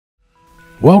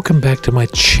Welcome back to my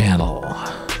channel.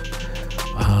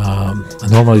 I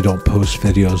normally don't post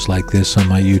videos like this on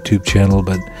my YouTube channel,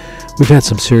 but we've had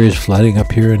some serious flooding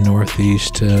up here in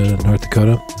northeast North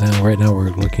Dakota. Now, right now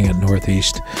we're looking at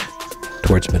northeast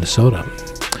towards Minnesota.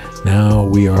 Now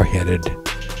we are headed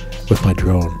with my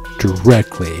drone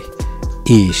directly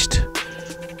east,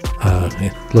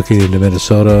 looking into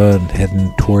Minnesota and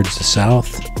heading towards the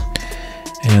south.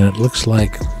 And it looks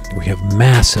like we have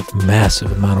massive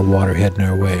amount of water heading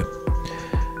our way,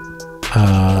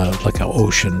 like an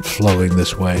ocean flowing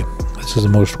this way. This is the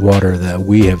most water that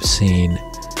we have seen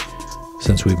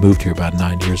since we moved here about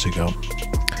 9 years ago.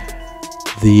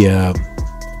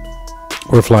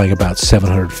 We're flying about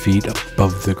 700 feet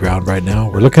above the ground right now.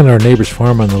 We're looking at our neighbor's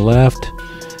farm on the left,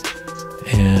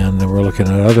 and then we're looking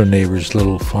at other neighbor's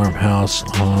little farmhouse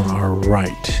on our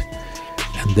right,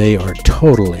 and they are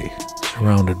totally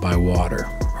surrounded by water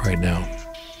right now.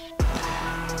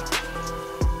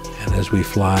 And as we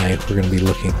fly, we're going to be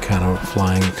looking, kind of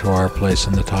flying to our place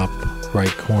in the top right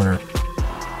corner.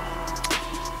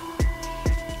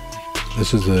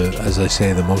 This is, as I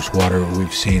say, the most water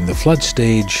we've seen. The flood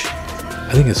stage, I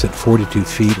think it's at 42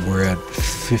 feet. We're at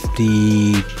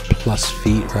 50 plus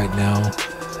feet right now.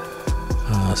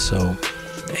 So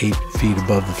 8 feet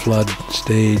above the flood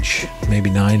stage, maybe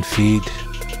 9 feet.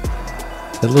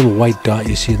 That little white dot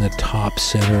you see in the top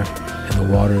center in the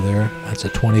water there, that's a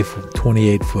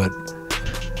 28-foot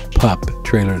pup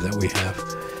trailer that we have.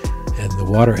 And the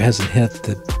water hasn't hit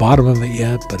the bottom of it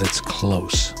yet, but it's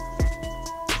close.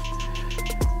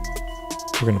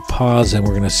 We're going to pause and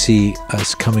we're going to see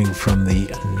us coming from the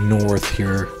north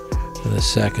here in a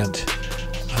second.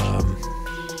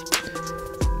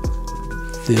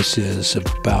 This is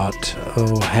about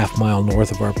a half mile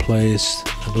north of our place.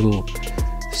 A little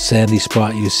sandy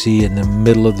spot you see in the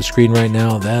middle of the screen right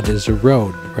now, that is a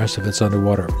road. The rest of it's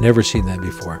underwater. Never seen that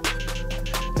before.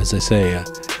 As I say,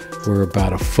 we're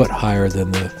about a foot higher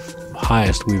than the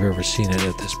highest we've ever seen it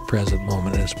at this present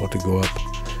moment, and it's about to go up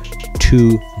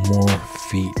 2 more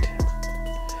feet.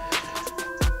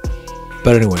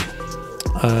 But anyway,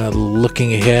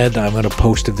 looking ahead, I'm going to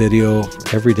post a video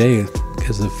every day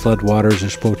because the flood waters are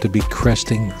supposed to be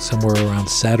cresting somewhere around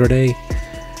Saturday.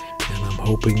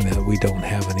 Hoping that we don't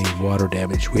have any water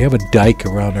damage. We have a dike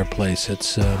around our place.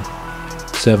 It's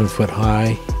 7 foot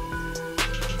high,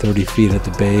 30 feet at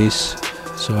the base.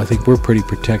 So I think we're pretty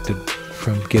protected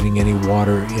from getting any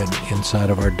water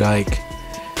inside of our dike.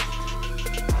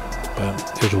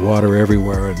 But there's water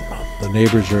everywhere, and the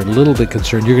neighbors are a little bit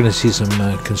concerned. You're going to see some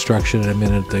construction in a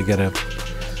minute. They got a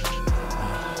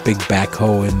big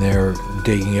backhoe in there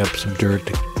digging up some dirt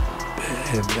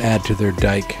to add to their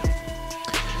dike.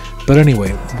 But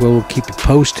anyway, we'll keep you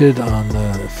posted on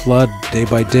the flood day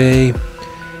by day,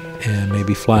 and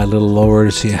maybe fly a little lower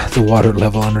to see the water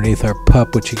level underneath our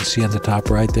pup, which you can see on the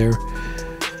top right there.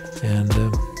 And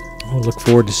we'll look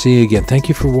forward to seeing you again. Thank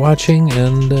you for watching,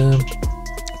 and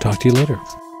talk to you later.